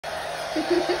Are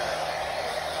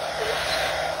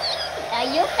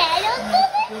you fat on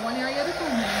Do one area at a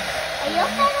time, honey. Are you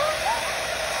fat on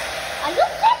Are you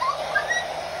fat on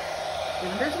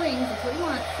Get under his wings. That's what he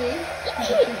wants. See?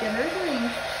 Get under his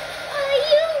wings. Are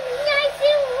you nice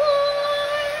and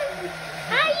warm?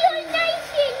 Are you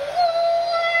nice and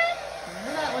warm? Get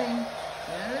under that wing.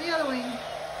 Get under the other wing.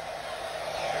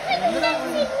 Are you nice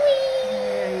and warm?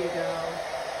 There you go.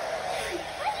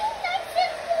 Are you nice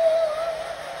and warm?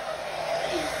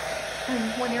 And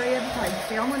one area at a time.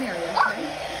 Stay on one area, okay?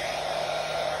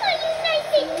 Are you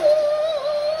nice and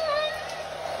warm?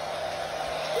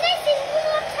 Nice and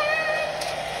warm,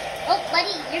 huh? Oh,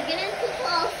 buddy, you're getting too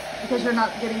close. Because you're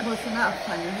not getting close enough,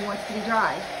 honey. He wants to be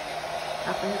dry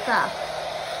after his bath.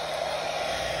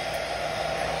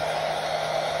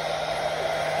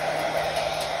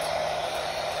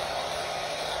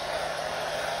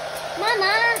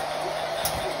 Mama.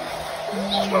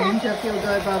 Doesn't that feel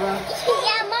good, Bubba?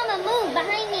 Yeah, Mama, move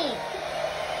behind me.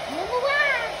 Move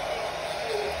away.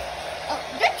 Oh,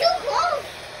 you're too close.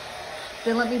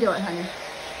 Then let me do it, honey.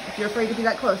 If you're afraid to be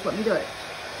that close, let me do it.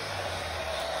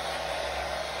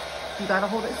 You gotta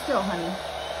hold it still, honey.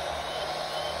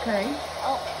 Okay?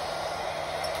 Oh.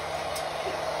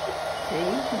 See? He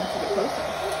wants to get closer.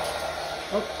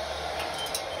 Oh.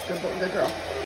 Good boy, good girl.